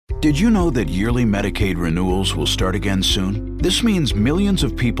Did you know that yearly Medicaid renewals will start again soon? This means millions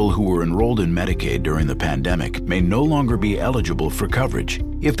of people who were enrolled in Medicaid during the pandemic may no longer be eligible for coverage.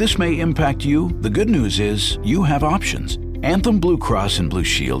 If this may impact you, the good news is you have options. Anthem Blue Cross and Blue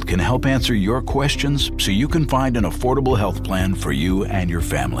Shield can help answer your questions so you can find an affordable health plan for you and your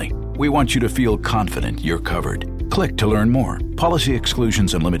family. We want you to feel confident you're covered. Click to learn more. Policy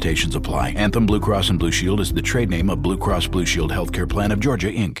exclusions and limitations apply. Anthem Blue Cross and Blue Shield is the trade name of Blue Cross Blue Shield Healthcare Plan of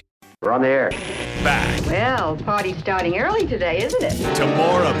Georgia, Inc. We're on the air. Back Well, party's starting early today, isn't it? to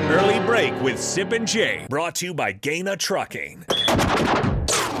more of Early Break with Sip and Jay, brought to you by Gaina Trucking.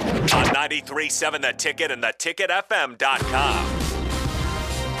 On 93.7 The Ticket and theticketfm.com.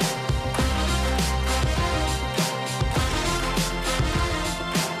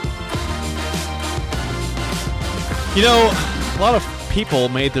 You know, a lot of people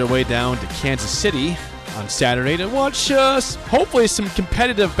made their way down to Kansas City on Saturday to watch hopefully some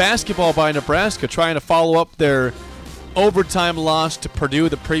competitive basketball by Nebraska, trying to follow up their overtime loss to Purdue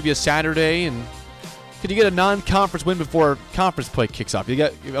the previous Saturday. And could you get a non-conference win before conference play kicks off? You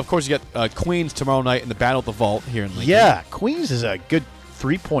got Queens tomorrow night in the Battle of the Vault here in Lincoln. Yeah, Queens is a good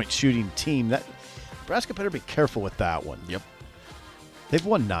three-point shooting team. That Nebraska better be careful with that one. Yep. They've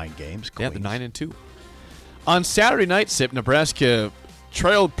won 9 games. Queens. Yeah, they're 9-2. On Saturday night, Sip, Nebraska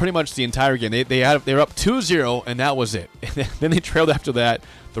trailed pretty much the entire game. They were up 2-0, and that was it. Then they trailed after that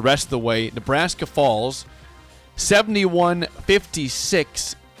the rest of the way. Nebraska falls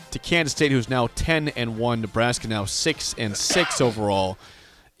 71-56 to Kansas State, who's now 10-1. Nebraska now 6-6 overall.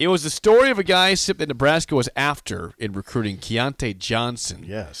 It was the story of a guy, Sip, that Nebraska was after in recruiting, Keontae Johnson.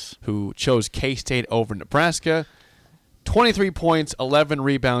 Yes. Who chose K-State over Nebraska. 23 points, 11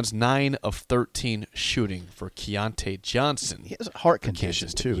 rebounds, 9 of 13 shooting for Keontae Johnson. He has a heart condition,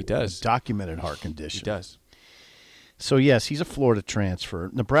 too. He does. A documented heart condition. He does. So, yes, he's a Florida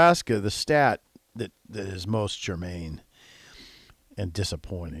transfer. Nebraska, the stat that is most germane and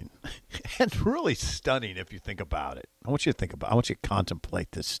disappointing and really stunning if you think about it. I want you to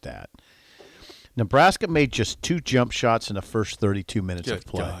contemplate this stat. Nebraska made just 2 jump shots in the first 32 minutes of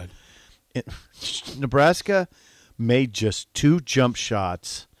play. God. Nebraska made just 2 jump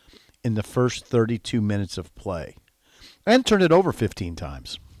shots in the first 32 minutes of play and turned it over 15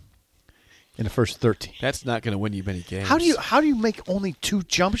 times in the first 13. That's not going to win you many games. How do you make only 2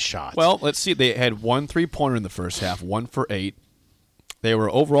 jump shots? Well, let's see. They had 1 3-pointer in the first half, 1 for 8. They were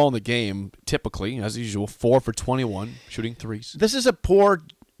overall in the game, typically, as usual, 4 for 21, shooting threes. This is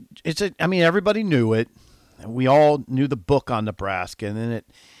everybody knew it. We all knew the book on Nebraska, and then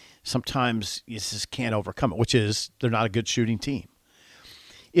sometimes you just can't overcome it, which is they're not a good shooting team.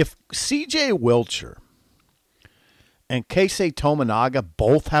 If C.J. Wilcher and Keisei Tominaga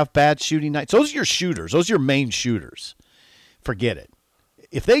both have bad shooting nights, those are your shooters. Those are your main shooters. Forget it.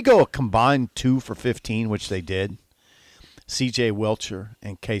 If they go a combined 2 for 15, which they did, C.J. Wilcher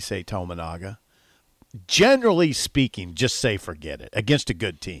and Keisei Tominaga, generally speaking, just say forget it against a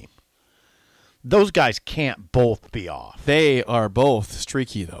good team. Those guys can't both be off. They are both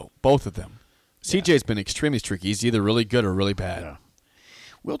streaky, though, both of them. CJ's been extremely streaky. He's either really good or really bad. Yeah.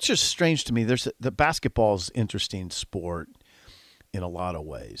 Wilcher's strange to me. The basketball is an interesting sport in a lot of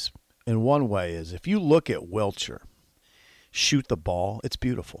ways. And one way is if you look at Wilcher shoot the ball, it's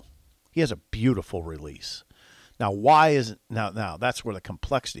beautiful. He has a beautiful release. Now, now that's where the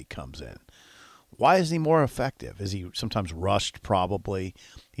complexity comes in. Why isn't he more effective? Is he sometimes rushed? Probably.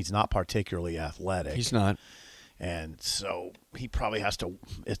 He's not particularly athletic. He's not. And so he probably has to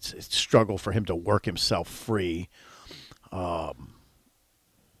 – it's a struggle for him to work himself free. So,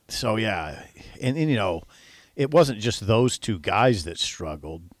 yeah. And, it wasn't just those 2 guys that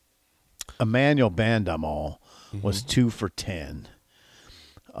struggled. Emmanuel Bandamal was 2 for 10.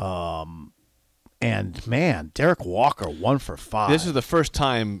 And, man, Derek Walker, 1 for 5. This is the first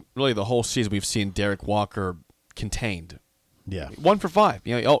time, really, the whole season we've seen Derek Walker contained. Yeah. 1 for 5.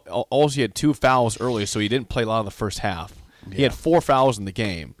 Also he had 2 fouls earlier, so he didn't play a lot of the first half. Yeah. He had 4 fouls in the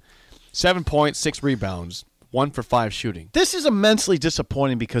game. 7 points, 6 rebounds, 1 for 5 shooting. This is immensely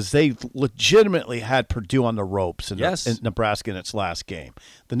disappointing because they legitimately had Purdue on the ropes in Nebraska in its last game.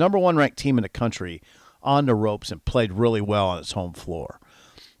 The number 1 ranked team in the country on the ropes and played really well on its home floor.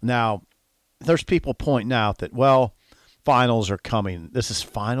 Now, there's people pointing out that, finals are coming. This is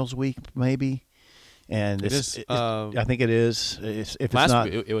finals week, maybe? And it is. I think it is. If last it's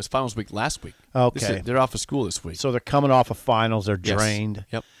not, week, it was finals week last week. Okay. They're off of school this week. So they're coming off of finals. They're drained.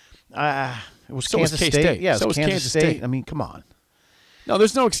 Yep. It was So Kansas was K-State. State. Yeah, So was Kansas State. I mean, come on. No,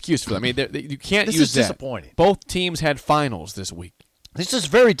 there's no excuse for that. I mean, you can't This use is that. disappointing. Both teams had finals this week. This is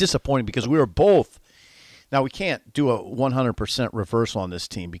very disappointing because we were both Now, we can't do a 100% reversal on this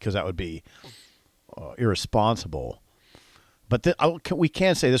team because that would be irresponsible. But we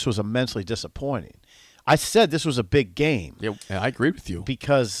can say this was immensely disappointing. I said this was a big game. Yeah, I agree with you.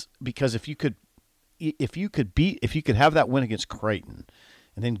 Because if you could have that win against Creighton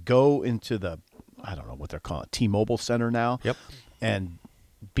and then go into the, I don't know what they're calling it, T-Mobile Center now. Yep. And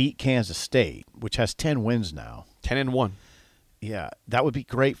beat Kansas State, which has 10 wins now. 10-1. Yeah, that would be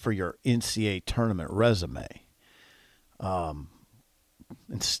great for your NCAA tournament resume.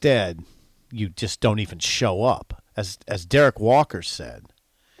 Instead, you just don't even show up. As Derek Walker said,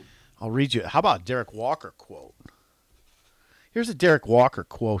 I'll read you. How about a Derek Walker quote? Here's a Derek Walker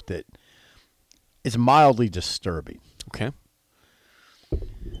quote that is mildly disturbing. Okay.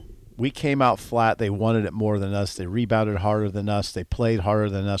 We came out flat. They wanted it more than us. They rebounded harder than us. They played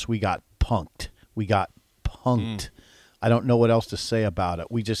harder than us. We got punked. I don't know what else to say about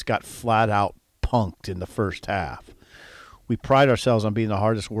it. We just got flat out punked in the first half. We pride ourselves on being the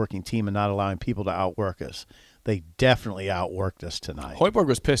hardest working team and not allowing people to outwork us. They definitely outworked us tonight. Hoiberg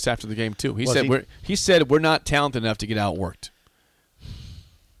was pissed after the game too. He said we're not talented enough to get outworked.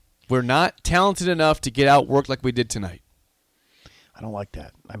 We're not talented enough to get outworked like we did tonight. I don't like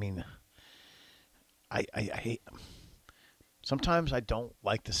that. I mean, I hate. Sometimes I don't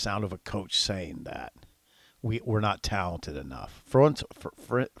like the sound of a coach saying that we're not talented enough. For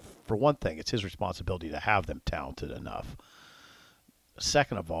one thing, it's his responsibility to have them talented enough.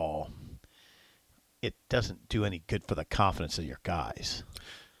 Second of all, it doesn't do any good for the confidence of your guys.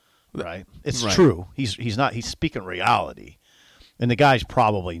 Right? It's true. He's speaking reality. And the guys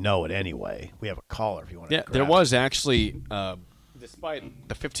probably know it anyway. We have a caller if you want to. Yeah, there was actually, despite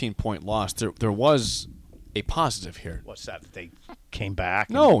the 15-point loss, there was a positive here. What's that? They came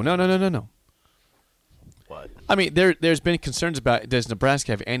back? No. What? I mean, there's been concerns about, does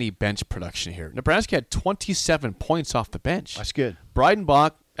Nebraska have any bench production here? Nebraska had 27 points off the bench. That's good.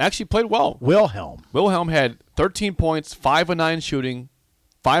 Breidenbach actually played well. Wilhelm had 13 points, 5 of 9 shooting,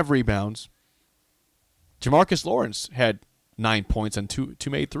 5 rebounds. Jamarcus Lawrence had 9 points and two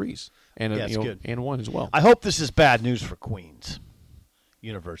made threes, and and one as well. I hope this is bad news for Queens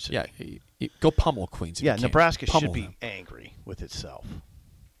University. Yeah, go pummel Queens. Yeah, Nebraska should be angry with itself.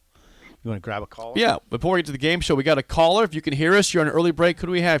 You want to grab a caller? Yeah, before we get to the game show, we got a caller. If you can hear us, you're on an early break. Who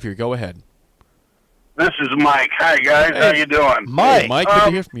do we have here? Go ahead. This is Mike. Hi, guys. How you doing? Mike. Hey, Mike, good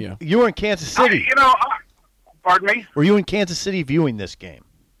to hear from you. You were in Kansas City. Pardon me? Were you in Kansas City viewing this game?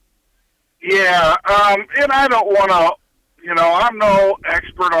 Yeah, and I don't want to, I'm no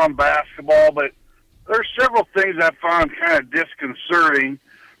expert on basketball, but there's several things I found kind of disconcerting.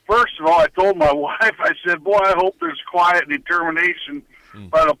 First of all, I told my wife, I said, boy, I hope there's quiet determination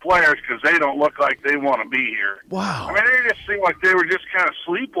by the players because they don't look like they want to be here. Wow. I mean, they just seemed like they were just kind of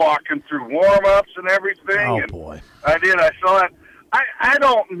sleepwalking through warm-ups and everything. Oh, and boy. I saw it. I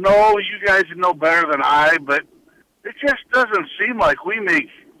don't know, you guys know better than I, but it just doesn't seem like we make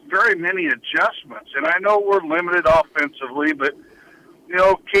very many adjustments. And I know we're limited offensively, but,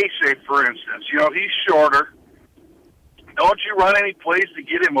 Casey, for instance, he's shorter. Don't you run any plays to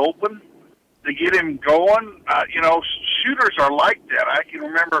get him open, to get him going? Shooters are like that. I can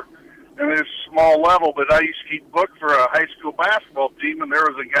remember at this small level, but I used to keep book for a high school basketball team, and there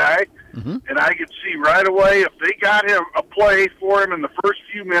was a guy, and I could see right away if they got him a play for him in the first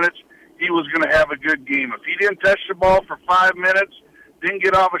few minutes, he was going to have a good game. If he didn't touch the ball for 5 minutes, didn't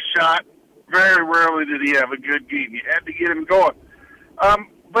get off a shot, very rarely did he have a good game. You had to get him going.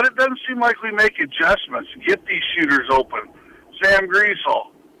 But it doesn't seem like we make adjustments, get these shooters open. Sam Griesel,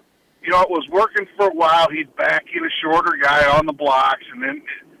 it was working for a while. He'd back in a shorter guy on the blocks, and then,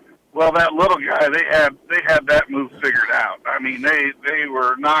 that little guy, they had that move figured out. I mean, they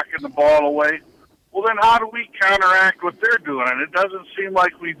were knocking the ball away. Well, then how do we counteract what they're doing? And it doesn't seem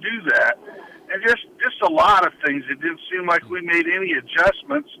like we do that. And just a lot of things. It didn't seem like we made any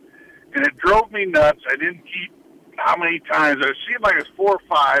adjustments, and it drove me nuts. I didn't keep how many times. It seemed like it was 4 or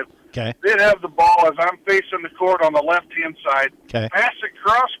 5. Okay. They'd have the ball as I'm facing the court on the left-hand side. Okay. Pass it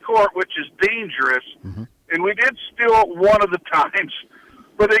cross court, which is dangerous. And we did steal it one of the times.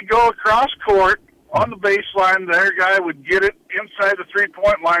 But they'd go across court on the baseline. Their guy would get it inside the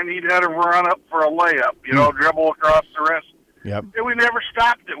three-point line. He'd have to run up for a layup, dribble across the rest. Yep. And we never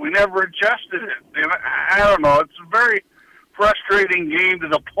stopped it. We never adjusted it. And I don't know. It's a very frustrating game to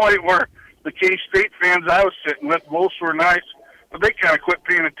the point where the K-State fans I was sitting with, most were nice, but they kind of quit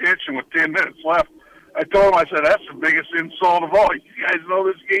paying attention with 10 minutes left. I told them, I said, that's the biggest insult of all. You guys know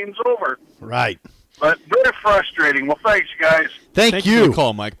this game's over. Right. But very frustrating. Well, thanks, guys. Thank you. For the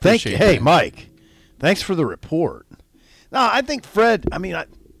call, Mike. Appreciate Hey, that. Mike, thanks for the report. No, I think Fred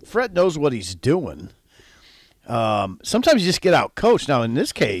knows what he's doing. Sometimes you just get out coached. Now, in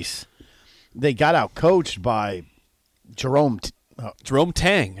this case, they got out coached by Jerome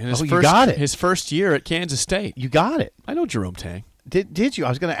Tang. In his you got it. His first year at Kansas State. You got it. I know Jerome Tang. Did you? I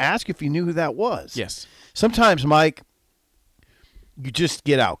was going to ask if you knew who that was. Yes. Sometimes, Mike, you just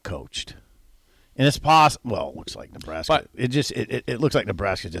get out coached. And it's possible. Well, it looks like Nebraska. It looks like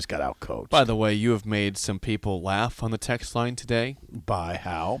Nebraska just got out coached. By the way, you have made some people laugh on the text line today. By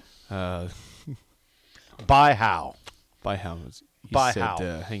how? By how? By how?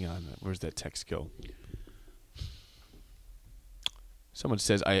 Hang on. Where's that text go? Someone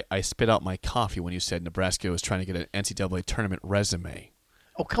says, I spit out my coffee when you said Nebraska was trying to get an NCAA tournament resume.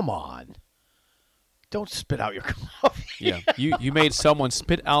 Oh, come on. Don't spit out your coffee. Yeah, you made someone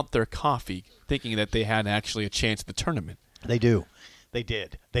spit out their coffee thinking that they had actually a chance at the tournament. They do. They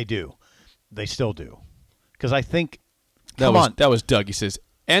did. They do. They still do. Because I think that was Doug. He says,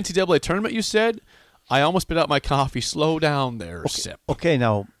 NCAA tournament, you said? I almost spit out my coffee. Slow down there, Sip. Okay,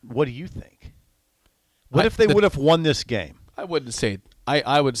 now, what do you think? What if they would have won this game? I wouldn't say.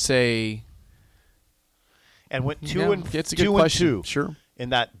 I would say. And went 2 and 2. It's a good question. Sure. In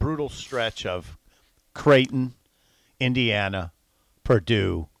that brutal stretch of Creighton, Indiana,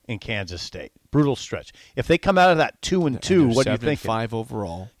 Purdue, and Kansas State. Brutal stretch. If they come out of that 2 and 2, what do you think? 5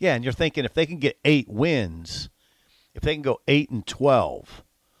 overall. Yeah, and you're thinking if they can get 8 wins, if they can go 8 and 12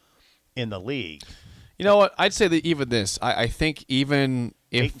 in the league. You know what? I'd say that even this. I think even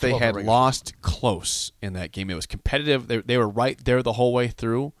if they had lost close in that game, it was competitive. They were right there the whole way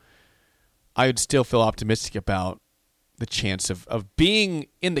through. I would still feel optimistic about the chance of being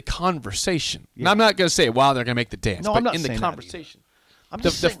in the conversation. Yeah. And I'm not going to say, wow, they're going to make the dance. No, but I'm not in the saying conversation.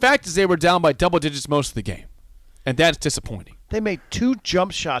 The fact is they were down by double digits most of the game, and that's disappointing. They made 2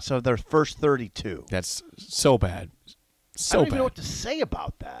 jump shots of their first 32. That's so bad. I don't even know what to say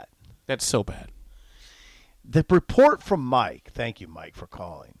about that. That's so bad. The report from Mike, thank you, Mike, for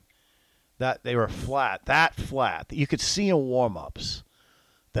calling, that they were flat, that you could see in warm-ups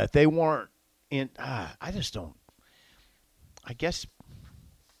that they weren't in. I just don't. I guess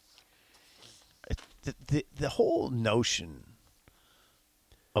the whole notion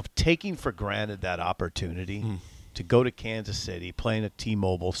of taking for granted that opportunity to go to Kansas City, playing at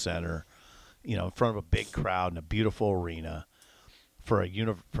T-Mobile Center, in front of a big crowd in a beautiful arena for a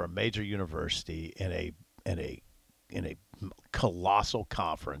major university in a colossal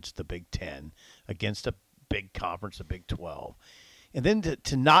conference, the Big Ten, against a big conference, the Big 12, and then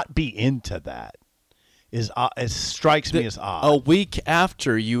to not be into that strikes me as odd. A week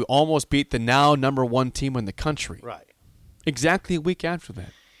after you almost beat the now number 1 team in the country, right? Exactly a week after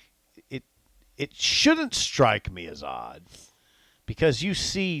that. It shouldn't strike me as odd because you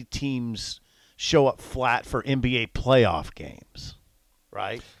see teams show up flat for NBA playoff games,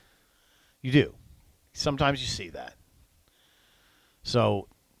 right? You do. Sometimes you see that. So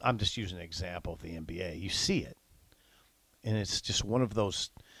I'm just using an example of the NBA. You see it. And it's just one of those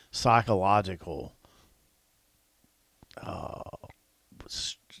psychological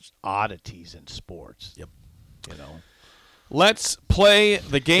oddities in sports. Yep. Let's play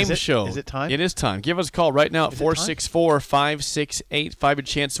the game show. Is it time? It is time. Give us a call right now at 464-5685. A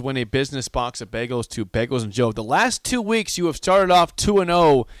chance to win a business box of bagels to Bagels Joe. The last 2 weeks you have started off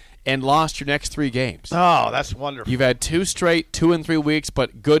 2-0 and lost your next 3 games. Oh, that's wonderful. You've had 2 straight 2 and 3 weeks,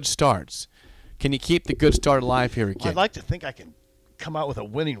 but good starts. Can you keep the good start alive here again? Well, I'd like to think I can come out with a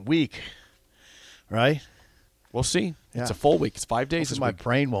winning week, right? We'll see. Yeah. It's a full week. It's 5 days this my week.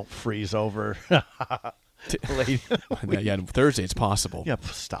 brain won't freeze over. Yeah, Thursday it's possible. Yeah,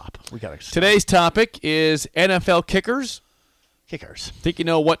 stop. We got to stop. Today's topic is NFL kickers. Kickers. Think you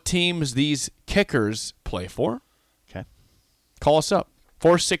know what teams these kickers play for? Okay. Call us up.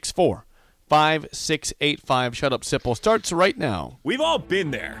 464-5685. Shut Up Sipple starts right now. We've all been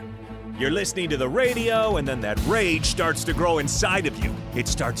there. You're listening to the radio, and then that rage starts to grow inside of you. It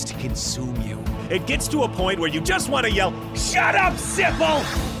starts to consume you. It gets to a point where you just want to yell, "Shut up, Sipple!"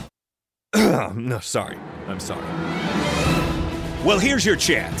 No, sorry. I'm sorry. Well, here's your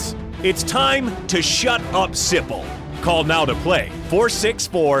chance. It's time to shut up, Sipple. Call now to play.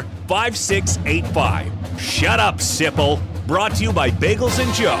 464-5685. Shut up, Sipple. Brought to you by Bagels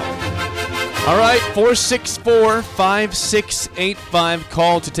Joe. All right, 464-5685.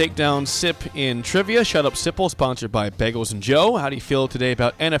 Call to take down Sip in trivia. Shut Up Sipple, sponsored by Bagels Joe. How do you feel today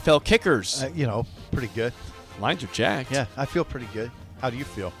about NFL kickers? Pretty good. Lines are jacked. Yeah, I feel pretty good. How do you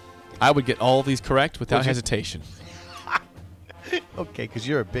feel? I would get all of these correct without hesitation. Okay, because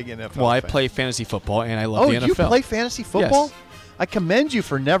you're a big NFL Well, I fan. play fantasy football, and I love the NFL. Oh, you play fantasy football? Yes. I commend you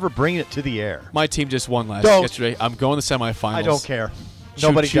for never bringing it to the air. My team just won yesterday. I'm going to the semifinals. I don't care.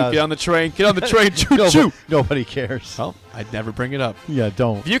 Nobody choo, does. Get on the train. Get on the train. Choo choo. Nobody cares. Well, I'd never bring it up. Yeah,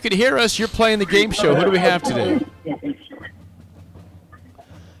 don't. If you can hear us, you're playing the game show. Who do we have today?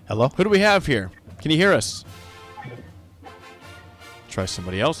 Hello? Who do we have here? Can you hear us? Try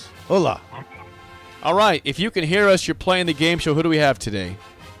somebody else. Hola. All right. If you can hear us, you're playing the game show. Who do we have today?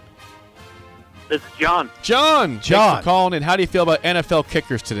 This is John. John. Thanks for calling in. How do you feel about NFL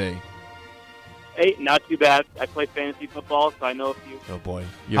kickers today? Hey, not too bad. I play fantasy football, so I know a few. Oh, boy.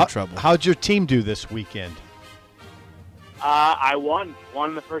 You're in trouble. How'd your team do this weekend? I won. Won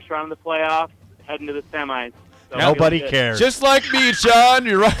in the first round of the playoffs, heading to the semis. So Nobody cares. Just like me, John.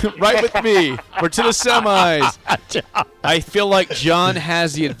 You're right with me. We're to the semis. I feel like John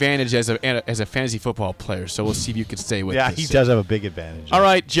has the advantage as a fantasy football player, so we'll see if you can stay with Yeah, this. he does have a big advantage. All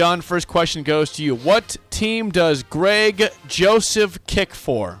right, John, first question goes to you. What team does Greg Joseph kick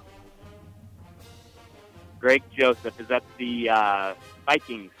for? Greg Joseph. Is that the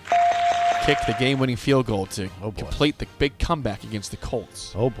Vikings? Kick the game-winning field goal to complete the big comeback against the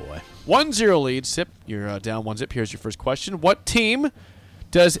Colts. Oh, boy. 1-0 lead. Sip, you're down 1-0. Here's your first question. What team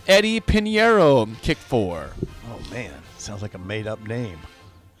does Eddie Pinheiro kick for? Oh, man. Sounds like a made-up name.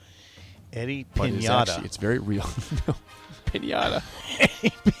 Eddie But Pinata. it's very real. Pinata.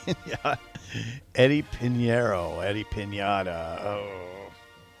 Eddie Pinata. Eddie Pinheiro. Eddie Pinata. Oh.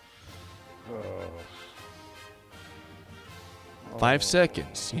 5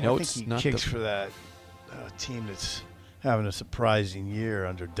 seconds. You know, I think it's he not kicks for that team that's having a surprising year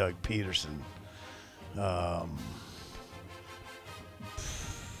under Doug Peterson. 5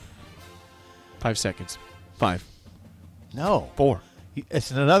 seconds. 5. No. 4.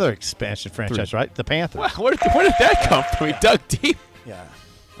 It's another expansion franchise, 3. right? The Panthers. Wow, where did that come from? We dug deep. Yeah.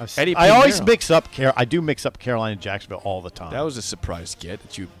 Eddie I always Pinheiro. mix up I do mix up Carolina and Jacksonville all the time. That was a surprise get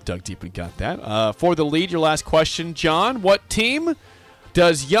that you dug deep and got that. For the lead, your last question, John. What team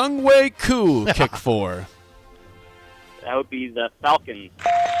does Younghoe Koo kick for? That would be the Falcons.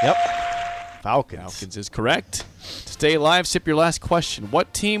 Yep. Falcons. Falcons is correct. To stay alive, Sip, your last question.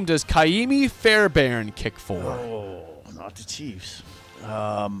 What team does Kaimi Fairbairn kick for? Oh, not the Chiefs.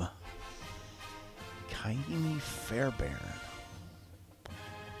 Kaimi Fairbairn.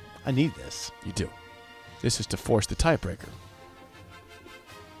 I need this. You do. This is to force the tiebreaker.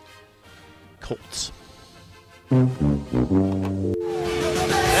 Colts. That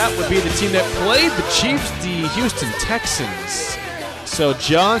would be the team that played the Chiefs, the Houston Texans. So,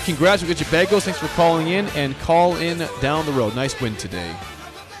 John, congrats. We got your bagels. Thanks for calling in, and call in down the road. Nice win today.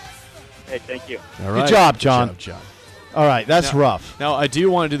 Hey, thank you. All right. Good job, John. Good job, John. All right, that's rough. Now, I do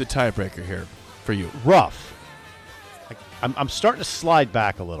want to do the tiebreaker here for you. Rough. I'm starting to slide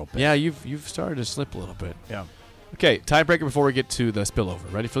back a little bit. Yeah, you've started to slip a little bit. Yeah. Okay, tiebreaker before we get to the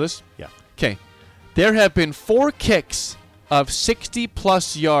spillover. Ready for this? Yeah. Okay. There have been 4 kicks of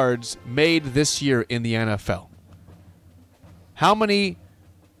 60-plus yards made this year in the NFL. How many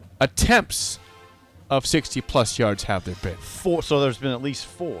attempts of 60-plus yards have there been? 4. So there's been at least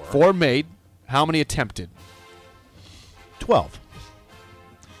 4. 4 made. How many attempted? 12.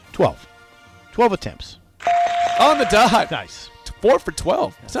 12 attempts. On the dot. Nice. 4 for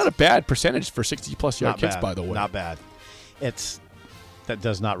 12. It's not a bad percentage for 60-plus yard Not kicks, bad. by the way. Not bad. That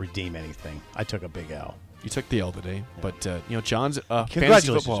does not redeem anything. I took a big L. You took the L today, but John's a fantasy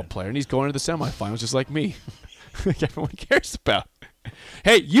Congratulations, football John. player, and he's going to the semifinals just like me. Like everyone cares about.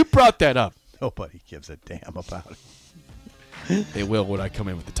 Hey, you brought that up. Nobody gives a damn about it. They will when I come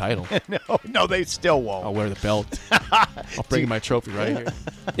in with the title. No, they still won't. I'll wear the belt. I'll bring my trophy right here.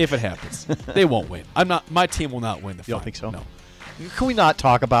 If it happens, they won't win. My team will not win the You final. don't think so? No. Can we not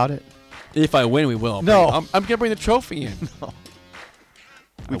talk about it? If I win, we will. No. I'm going to bring the trophy in.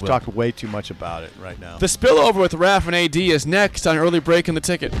 We've will. talked way too much about it right now. The spillover with Raph and AD is next on Early Break in the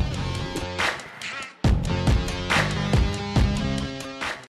Ticket.